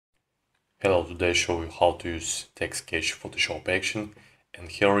Hello, today I show you how to use Text Sketch Photoshop action, and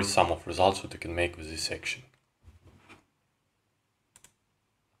here is some of results that you can make with this action.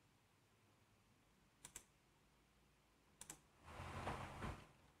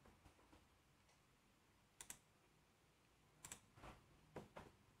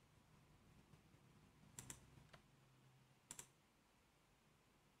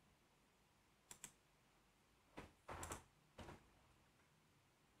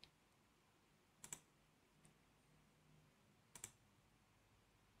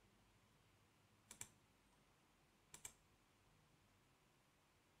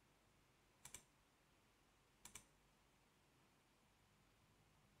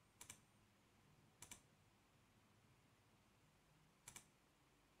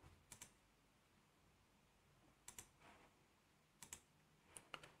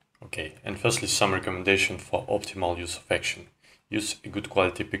 Okay, and firstly some recommendation for optimal use of action. Use good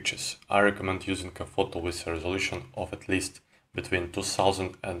quality pictures. I recommend using a photo with a resolution of at least between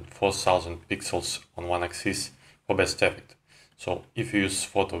 2000 and 4000 pixels on one axis for best effect. So if you use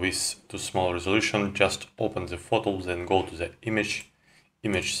photo with too small resolution, just open the photo, then go to the image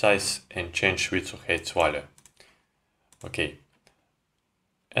size and change width or height value. Okay,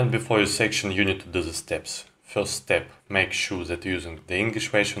 and before your section you need to do the steps. First step, make sure that you're using the English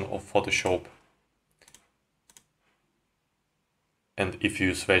version of Photoshop. And if you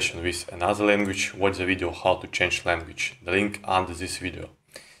use version with another language, watch the video how to change language, the link under this video.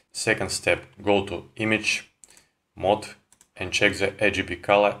 Second step, go to Image, Mode and check the RGB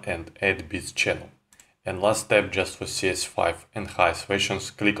color and add bits channel. And last step, just for CS5 and highest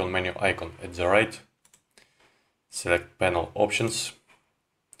versions, click on menu icon at the right, select panel options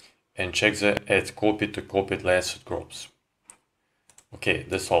and check the add copy to copied layers and groups. Okay,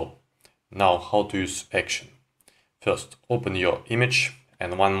 that's all. Now how to use action. First, open your image,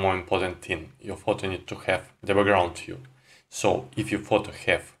 and one more important thing, your photo needs to have the background view. So if your photo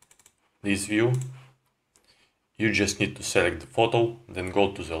have this view, you just need to select the photo, then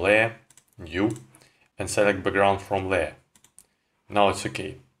go to the layer, new, and select background from layer. Now it's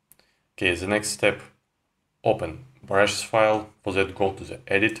okay. Okay, the next step, open brushes file. For that, go to the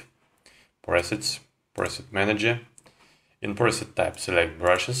edit, presets, preset manager. In preset type, select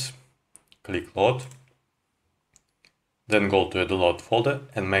brushes, click load, then go to the load folder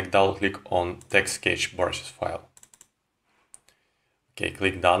and make double click on Text Sketch brushes file. Okay,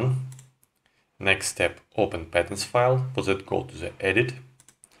 click done. Next step, open patterns file. For that, go to the edit,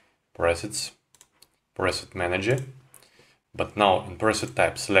 presets, preset manager. But now in preset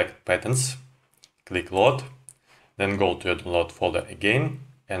type, select patterns, click load, then go to the load folder again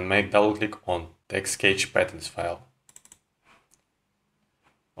and make double click on Text Sketch patterns file.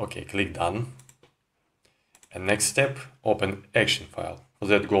 Okay, click done. And next step, open action file. For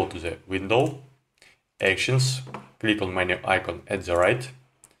that, go to the window, actions, click on menu icon at the right,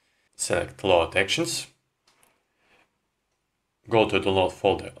 select load actions, go to the load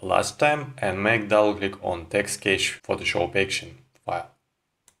folder last time and make double click on Text Sketch Photoshop action file.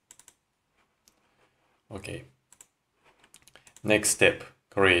 Okay. Next step,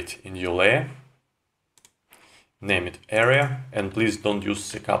 create a new layer, name it area, and please don't use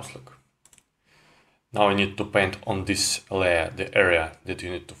the caps lock. Now I need to paint on this layer the area that you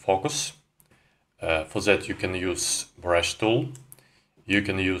need to focus. For that you can use brush tool, you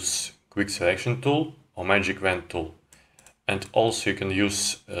can use quick selection tool or magic wand tool, and also you can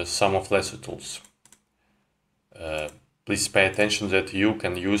use some of lasso tools. Please pay attention that you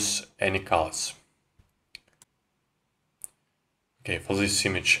can use any colors. Okay, for this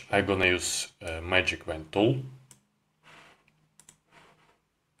image I'm gonna use magic wand tool.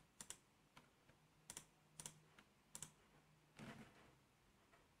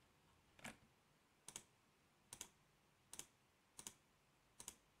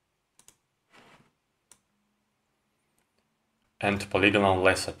 And polygonal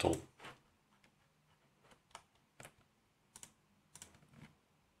lasso tool.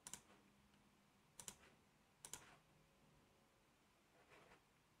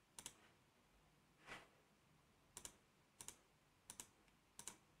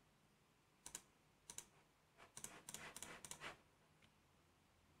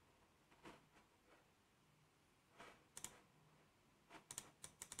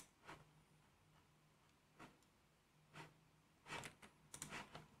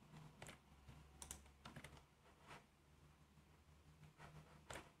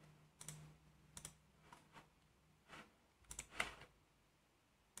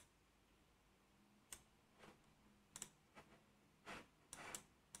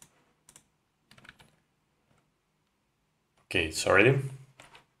 Okay, it's ready.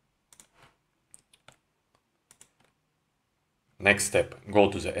 Next step, go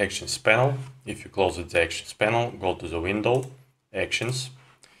to the Actions panel. If you close the Actions panel, go to the window, Actions.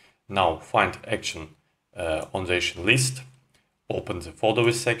 Now find action on the action list, open the folder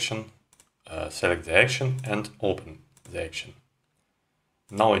with section, select the action and open the action.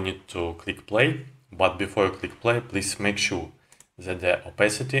 Now I need to click play, but before you click play, please make sure that the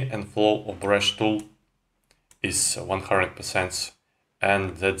opacity and flow of brush tool is 100%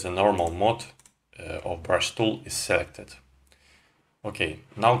 and that the normal mode of brush tool is selected. Okay,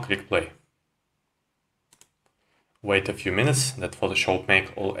 now click play. Wait a few minutes that Photoshop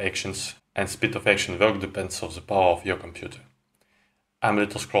make all actions, and speed of action work depends on the power of your computer. I'm a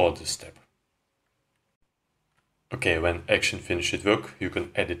little scroll at this step. Okay, when action finishes work, you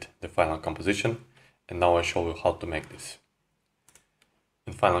can edit the final composition, and now I show you how to make this.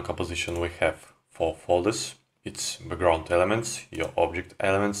 In final composition we have 4 folders. It's background elements, your object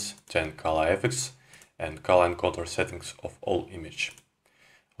elements, 10 color effects, and color and contour settings of all image.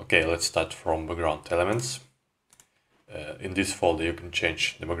 Okay, let's start from background elements. In this folder you can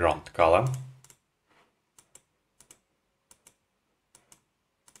change the background color.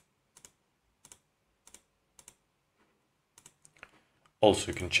 Also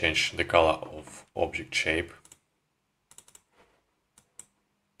you can change the color of object shape.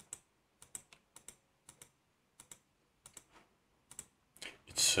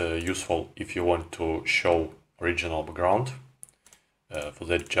 It's useful if you want to show original background. For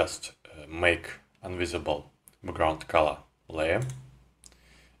that, just make invisible background color layer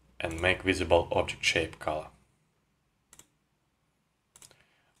and make visible object shape color.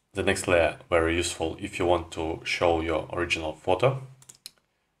 The next layer, very useful if you want to show your original photo.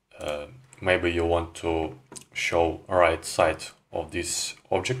 Maybe you want to show right side of this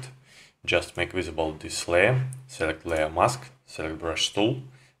object. Just make visible this layer, select layer mask, select brush tool,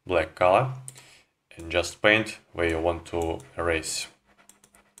 black color, and just paint where you want to erase.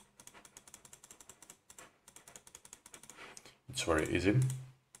 It's very easy.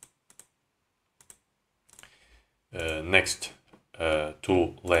 Next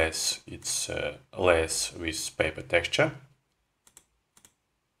 2 layers, it's layers with paper texture.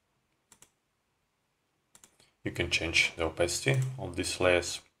 You can change the opacity of these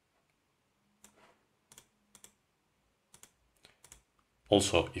layers.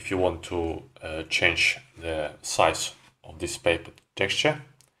 Also, if you want to change the size of this paper texture,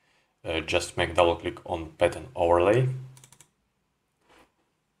 just make double click on pattern overlay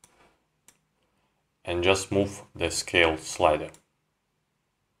and just move the scale slider.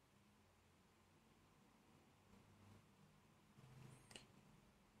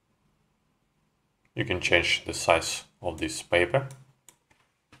 You can change the size of this paper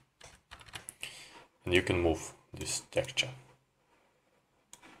and you can move this texture.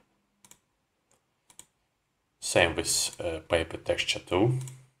 Same with paper texture too.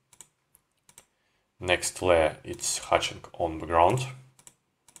 Next layer, it's hatching on background.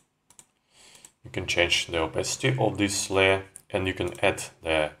 You can change the opacity of this layer and you can add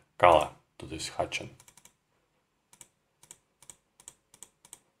the color to this hatching.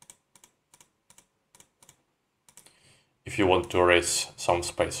 If you want to erase some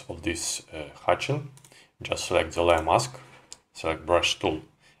space of this hatching, just select the layer mask, select brush tool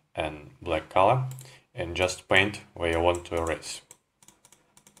and black color, and just paint where you want to erase.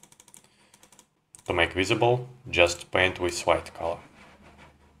 To make visible, just paint with white color.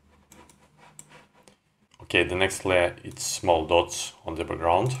 Okay, the next layer, it's small dots on the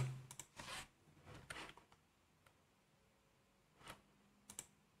background.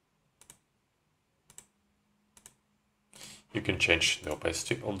 You can change the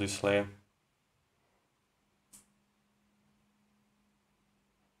opacity of this layer.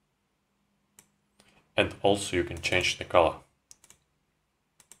 And also you can change the color.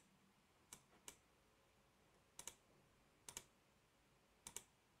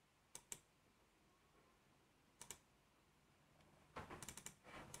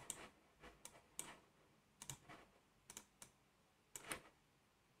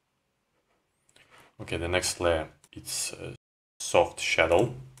 Okay, the next layer, it's soft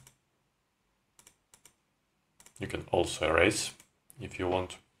shadow. You can also erase if you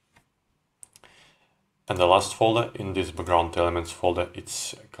want. And the last folder in this background elements folder,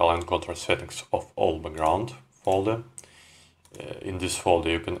 it's color and contrast settings of all background folder. In this folder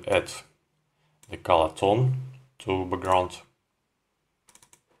you can add the color tone to background.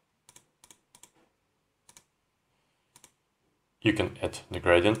 You can add the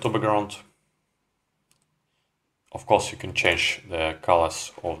gradient to background. Of course, you can change the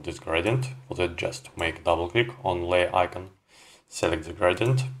colors of this gradient. For that, just make double click on layer icon, select the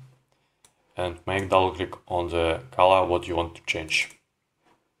gradient, and make double click on the color what you want to change.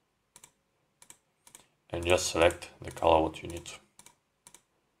 And just select the color what you need.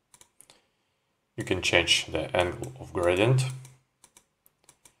 You can change the angle of gradient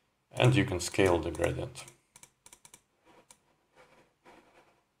and you can scale the gradient.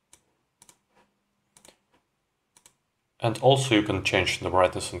 And also you can change the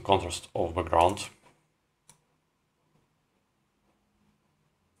brightness and contrast of background.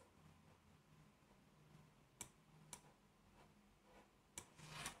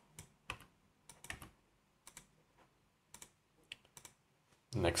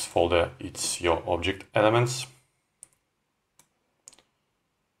 Next folder, it's your object elements.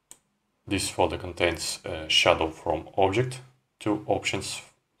 This folder contains shadow from object, 2 options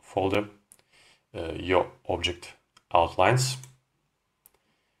folder, your object outlines,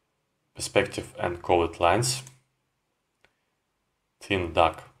 perspective and colored lines, thin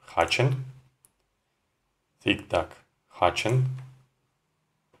dark hatching, thick dark hatching,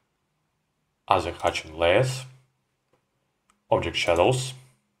 other hatching layers, object shadows,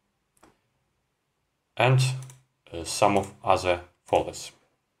 and some of other folders.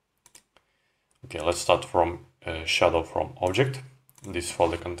 Okay, let's start from shadow from object. This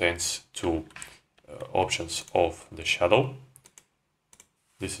folder contains 2 options of the shadow.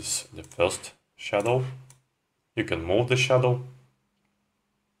 This is the first shadow. You can move the shadow.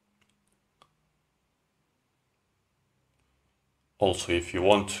 Also, if you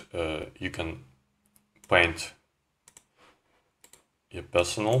want, you can paint your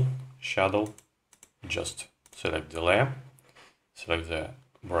personal shadow. Just select the layer, select the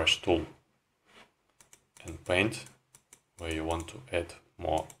brush tool and paint where you want to add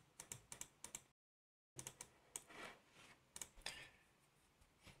more.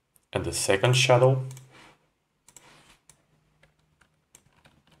 And the second shadow,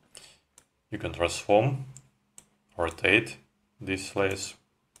 you can transform, rotate these layers.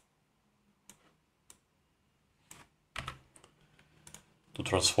 To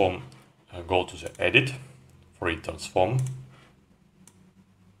transform, go to the edit, free transform.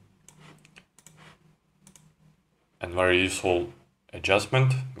 And very useful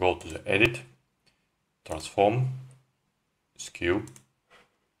adjustment, go to the edit, transform, skew.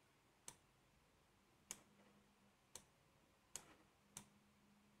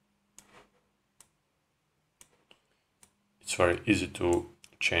 It's very easy to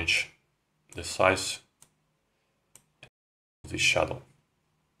change the size of this shadow.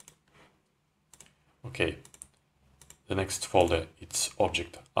 Okay, the next folder is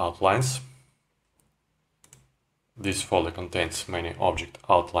object outlines. This folder contains many object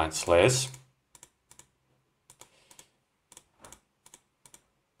outlines layers.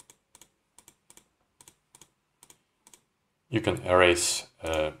 You can erase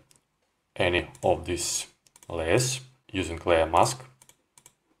any of these layers using layer mask.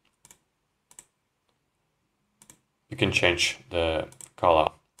 You can change the color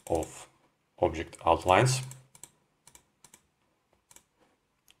of object outlines.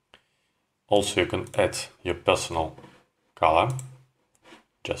 Also, you can add your personal color.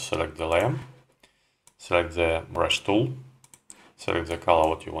 Just select the layer, select the brush tool, select the color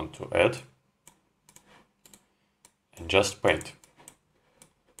what you want to add, and just paint.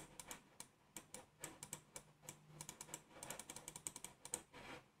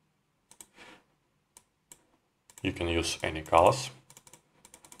 You can use any colors.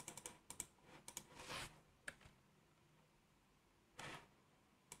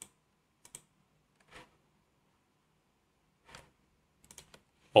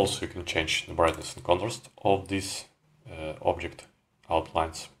 Also, you can change the brightness and contrast of these object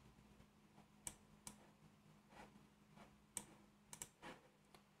outlines.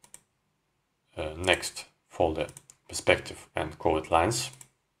 Next folder, perspective and colored lines.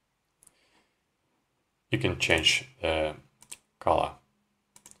 You can change the color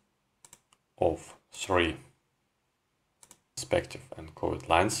of 3 perspective and colored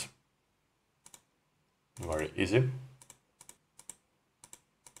lines. Very easy.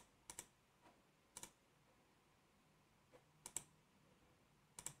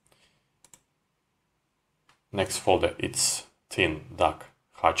 Next folder, it's thin dark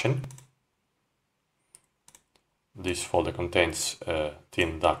hatching. This folder contains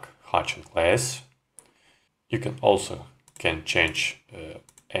thin dark hatching layers. You can also change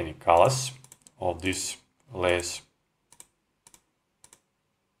any colors of these layers.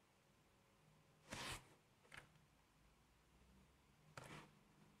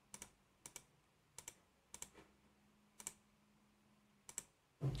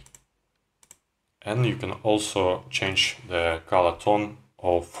 And you can also change the color tone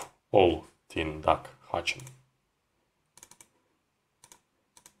of all thin duck hatching.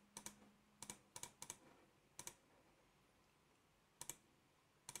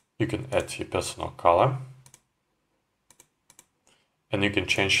 You can add your personal color, and you can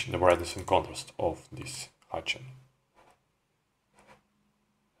change the brightness and contrast of this hatching.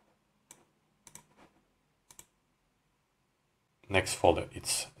 Next folder,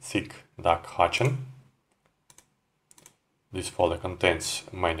 it's thick duck hatching. This folder contains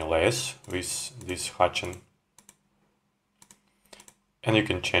many layers with this hatching, and you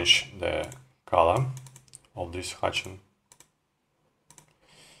can change the color of this hatching.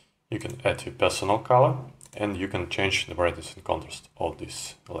 You can add your personal color, and you can change the brightness and contrast of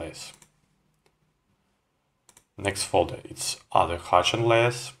these layers. Next folder, it's other hatching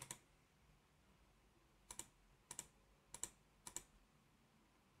layers.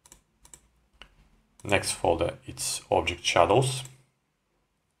 Next folder, it's object shadows.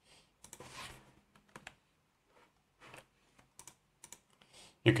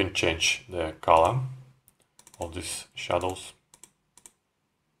 You can change the color of these shadows.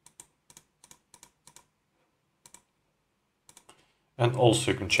 And also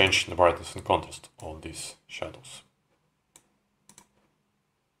you can change the brightness and contrast of these shadows.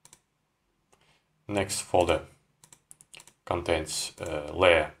 Next folder contains a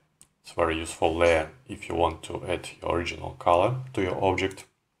layer. It's a very useful layer if you want to add your original color to your object.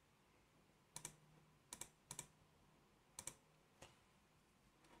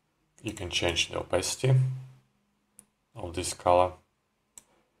 You can change the opacity of this color.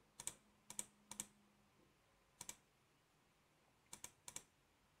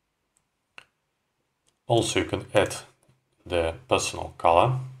 Also, you can add the personal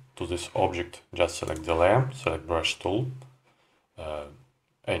color to this object. Just select the layer, select brush tool,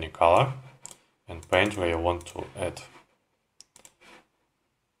 any color, and paint where you want to add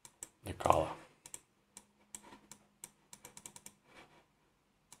the color.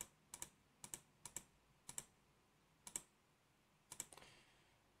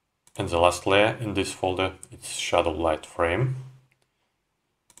 And the last layer in this folder, it's shadow light frame.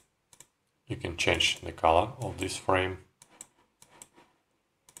 You can change the color of this frame,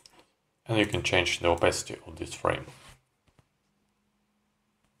 and you can change the opacity of this frame.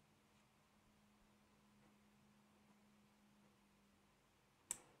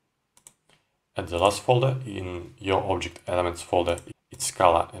 And the last folder in your object elements folder, it's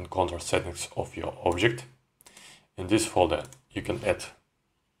color and contrast settings of your object. In this folder, you can add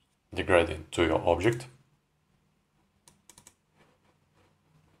the gradient to your object.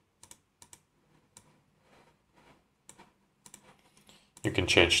 You can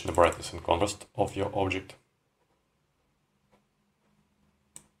change the brightness and contrast of your object.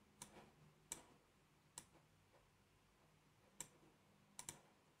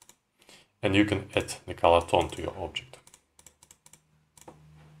 And you can add the color tone to your object.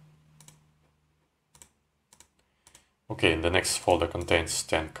 Okay, the next folder contains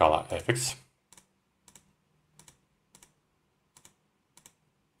 10 color effects.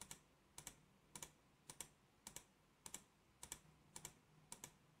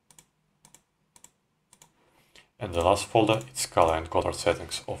 And the last folder, it's color and color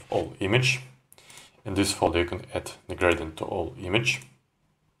settings of all image. In this folder you can add the gradient to all image.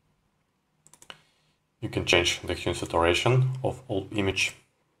 You can change the hue and saturation of all image.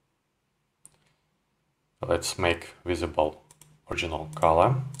 Let's make visible original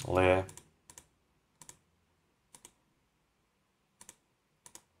color layer.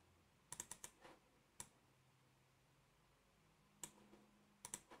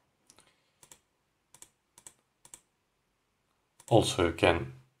 Also you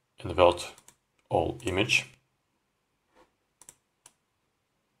can invert all image.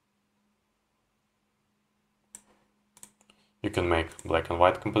 You can make black and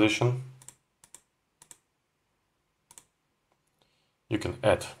white composition. You can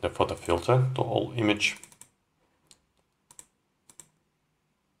add the photo filter to all image.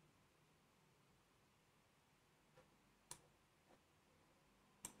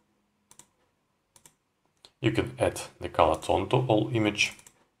 You can add the color tone to all image.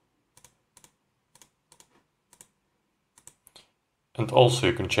 And also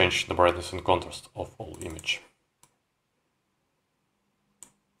you can change the brightness and contrast of all image.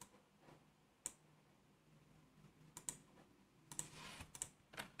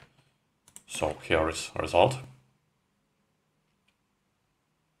 So here is a result.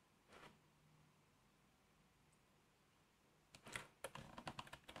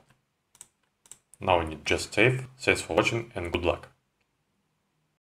 Now we need just save. Thanks for watching and good luck.